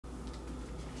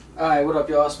Alright, what up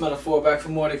y'all? It's Metaphor back for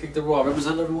more to kick the raw.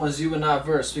 Represent everyone's you and I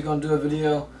verse. We're gonna do a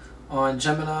video on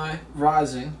Gemini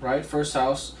rising, right? First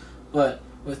house, but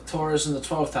with Taurus in the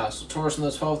 12th house. So Taurus in the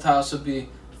 12th house would be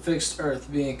fixed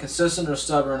earth, being consistent or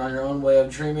stubborn on your own way of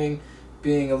dreaming,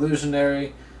 being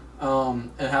illusionary,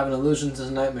 and having illusions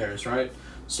and nightmares, right?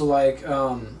 So like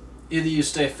either you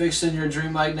stay fixed in your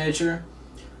dreamlike nature,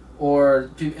 or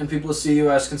people see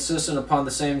you as consistent upon the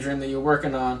same dream that you're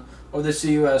working on, or they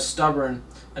see you as stubborn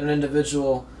and an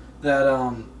individual that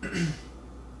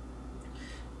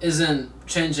isn't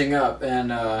changing up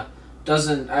and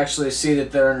doesn't actually see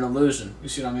that they're an illusion. You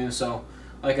see what I mean? So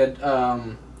like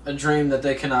a dream that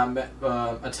they cannot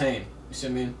attain. You see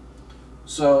what I mean?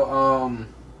 So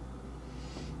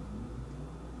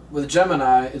with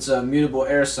Gemini, it's a mutable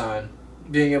air sign,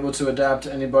 being able to adapt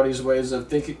to anybody's ways of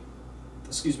thinking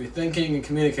and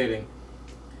communicating.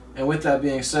 And with that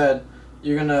being said,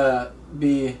 you're gonna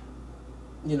be,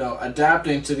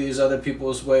 adapting to these other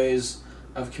people's ways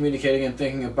of communicating and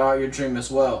thinking about your dream as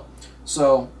well.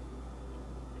 So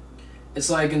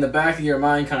it's like in the back of your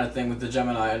mind kind of thing with the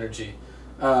Gemini energy,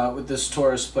 with this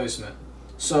Taurus placement.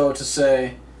 So to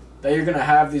say that you're gonna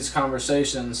have these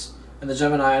conversations, and the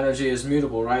Gemini energy is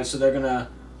mutable, right? So to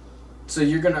say,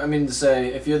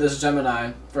 if you're this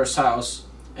Gemini first house,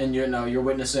 and you're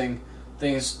witnessing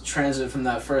things transit from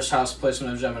that first house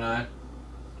placement of Gemini,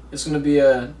 it's going to be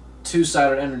a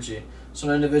two-sided energy. So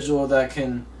an individual that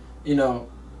can,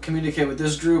 communicate with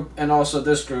this group and also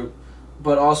this group,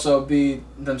 but also be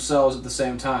themselves at the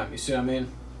same time. You see what I mean?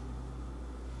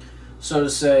 So to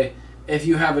say, if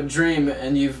you have a dream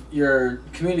and you're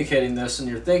communicating this and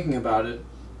you're thinking about it,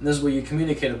 and this is what you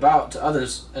communicate about to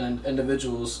others and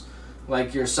individuals,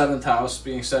 like your 7th house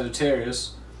being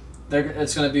Sagittarius,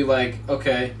 it's going to be like,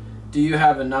 okay, do you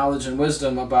have a knowledge and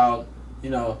wisdom about,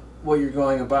 what you're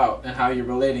going about and how you're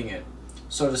relating it?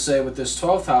 So to say, with this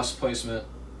 12th house placement,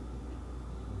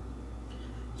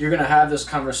 you're going to have this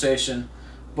conversation,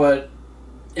 but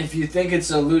if you think it's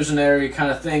an illusionary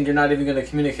kind of thing, you're not even going to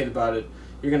communicate about it.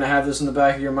 You're going to have this in the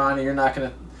back of your mind, and you're not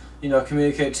going to,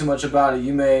 communicate too much about it.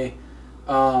 You may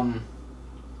kind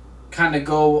of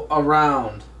go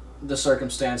around the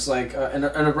circumstance, like in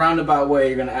a roundabout way.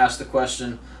 You're going to ask the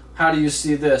question, how do you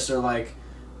see this? Or like,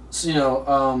 it's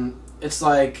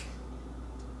like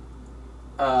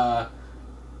a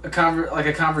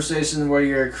conversation where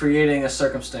you're creating a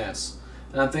circumstance.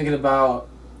 And I'm thinking about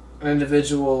an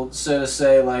individual,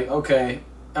 say like, okay,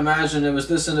 imagine it was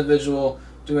this individual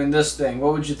doing this thing.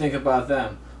 What would you think about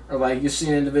them? Or like, you see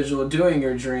an individual doing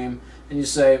your dream, and you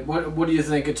say, what do you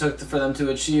think it took for them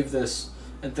to achieve this,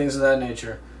 and things of that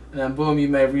nature. And then boom, you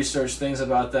may research things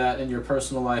about that in your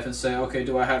personal life and say, okay,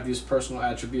 do I have these personal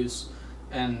attributes,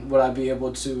 and would I be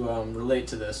able to relate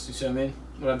to this? You see what I mean?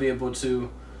 Would I be able to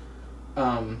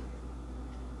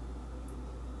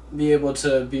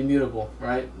be mutable,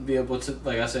 right? Be able to,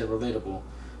 like I say, relatable,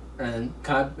 and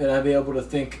I be able to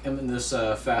think in this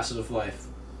facet of life.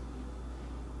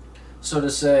 So to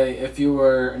say, if you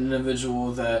were an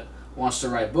individual that wants to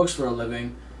write books for a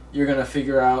living, you're gonna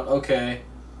figure out, okay,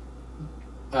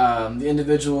 the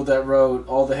individual that wrote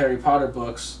all the Harry Potter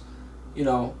books,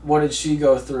 what did she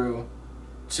go through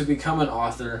to become an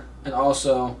author, and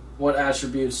also what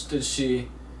attributes did she,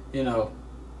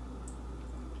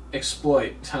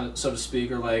 exploit, so to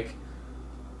speak, or like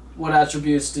what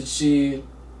attributes did she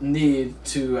need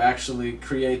to actually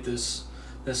create this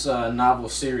novel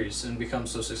series and become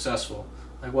so successful?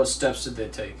 Like, what steps did they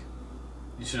take?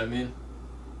 You see what I mean?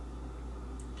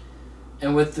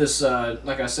 And with this,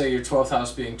 like I say, your 12th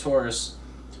house being Taurus,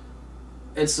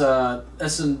 it's a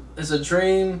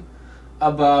dream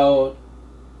about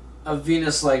a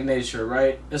Venus-like nature,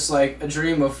 right? It's like a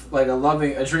dream of like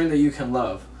a dream that you can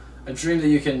love, a dream that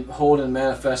you can hold and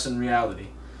manifest in reality.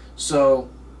 So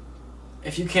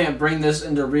if you can't bring this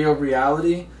into real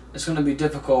reality, it's going to be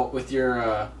difficult with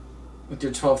your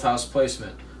 12th house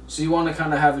placement. So you want to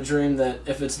kind of have a dream that,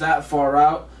 if it's that far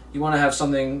out, you want to have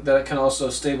something that can also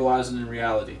stabilize it in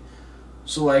reality.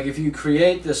 So like, if you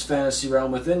create this fantasy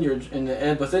realm within your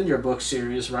book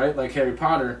series, right, like Harry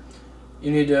Potter, you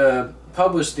need to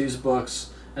publish these books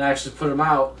and actually put them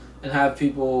out and have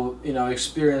people,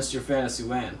 experience your fantasy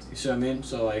land. You see what I mean?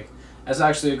 So like, that's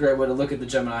actually a great way to look at the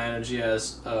Gemini energy,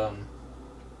 as the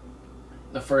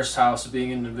first house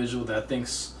being an individual that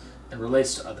thinks and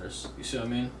relates to others. You see what I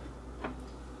mean?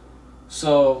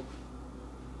 So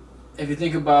if you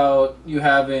think about you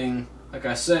having, like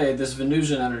I say, this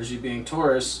Venusian energy being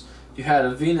Taurus, you had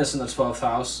a Venus in the 12th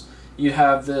house, you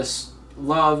have this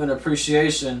love and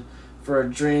appreciation for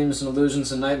dreams and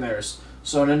illusions and nightmares.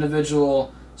 So an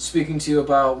individual speaking to you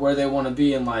about where they want to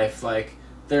be in life, like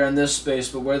they're in this space,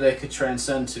 but where they could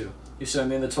transcend to. You see what I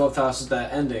mean? The 12th house is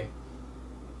that ending.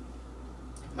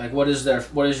 Like, what is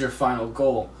your final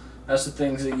goal? That's the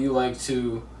things that you like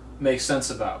to make sense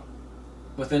about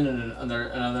within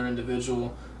another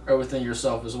individual, or within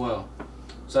yourself as well.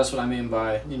 So that's what I mean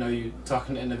by, you know, you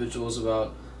talking to individuals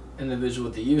about individual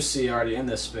that you see already in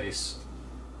this space.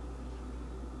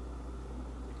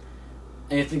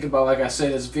 And you think about, like I say,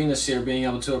 this Venus here, being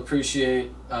able to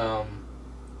appreciate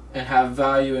and have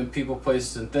value in people,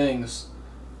 places, and things.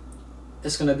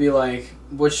 It's gonna be like,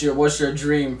 what's your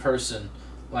dream person?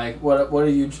 Like, what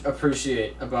do you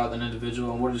appreciate about an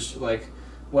individual, and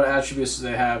what attributes do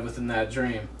they have within that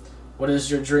dream? What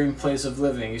is your dream place of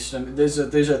living? These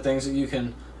are things that you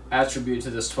can attribute to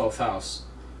this 12th house.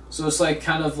 So it's like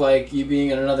kind of like you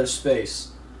being in another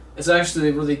space. It's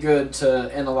actually really good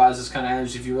to analyze this kind of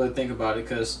energy if you really think about it,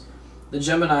 because the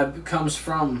Gemini comes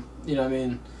from, you know what I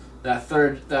mean, that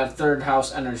third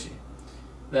house energy.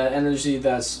 That energy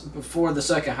that's before the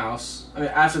second house. I mean,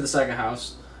 after the second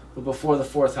house, but before the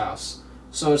 4th house.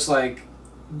 So it's like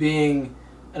being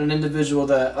an individual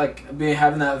that, like,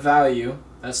 having that value,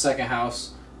 that second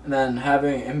house, and then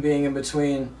being in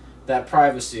between that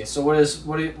privacy. So what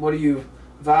do you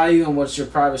value, and what's your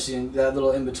privacy, and that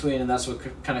little in between, and that's what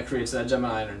kind of creates that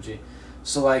Gemini energy.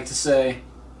 So, like, to say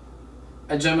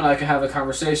a Gemini can have a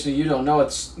conversation, you don't know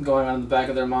what's going on in the back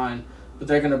of their mind, but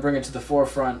they're going to bring it to the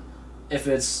forefront if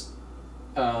it's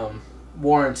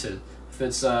warranted, if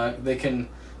it's they can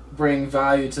bring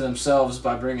value to themselves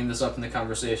by bringing this up in the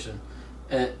conversation.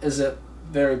 Is it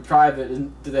very private,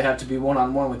 and do they have to be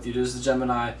one-on-one with you? Is the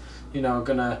Gemini, you know,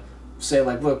 gonna say,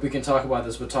 like, look, we can talk about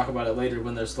this, but talk about it later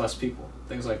when there's less people,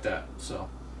 things like that. So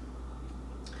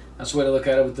that's a way to look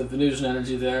at it with the Venusian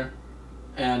energy there.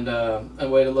 And a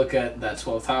way to look at that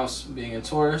 12th house being in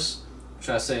Taurus, which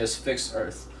I say is fixed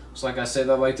earth. So like I say,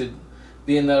 I like to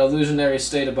be in that illusionary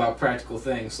state about practical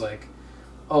things, like,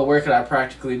 oh, where could I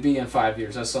practically be in 5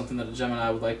 years? That's something that a Gemini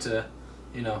would like to,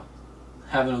 you know,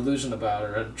 have an illusion about,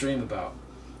 or a dream about.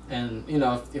 And, you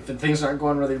know, if things aren't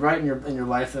going really right in your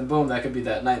life, then boom, that could be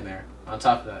that nightmare on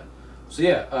top of that. So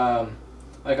yeah,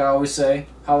 like I always say,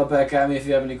 holla back at me if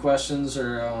you have any questions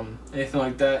or anything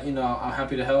like that. You know, I'm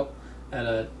happy to help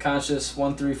at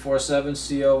conscious1347,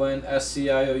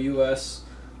 conscious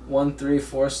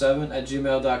 1347 at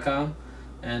gmail.com.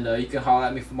 And you can holler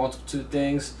at me for multitude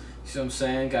things. You see what I'm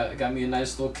saying? Got me a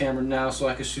nice little camera now, so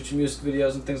I can shoot you music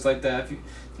videos and things like that. If you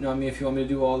know what I mean, if you want me to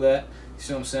do all that. You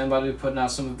see what I'm saying? I'm about to be putting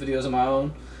out some videos of my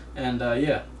own. And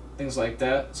yeah, things like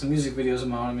that. Some music videos of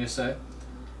my own, I'm going to say.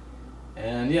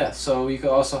 And yeah, so you can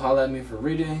also holler at me for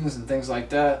readings and things like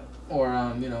that. Or,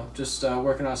 you know, just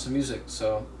working on some music.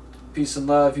 So peace and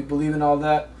love if you believe in all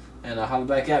that. And holler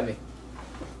back at me.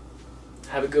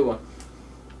 Have a good one.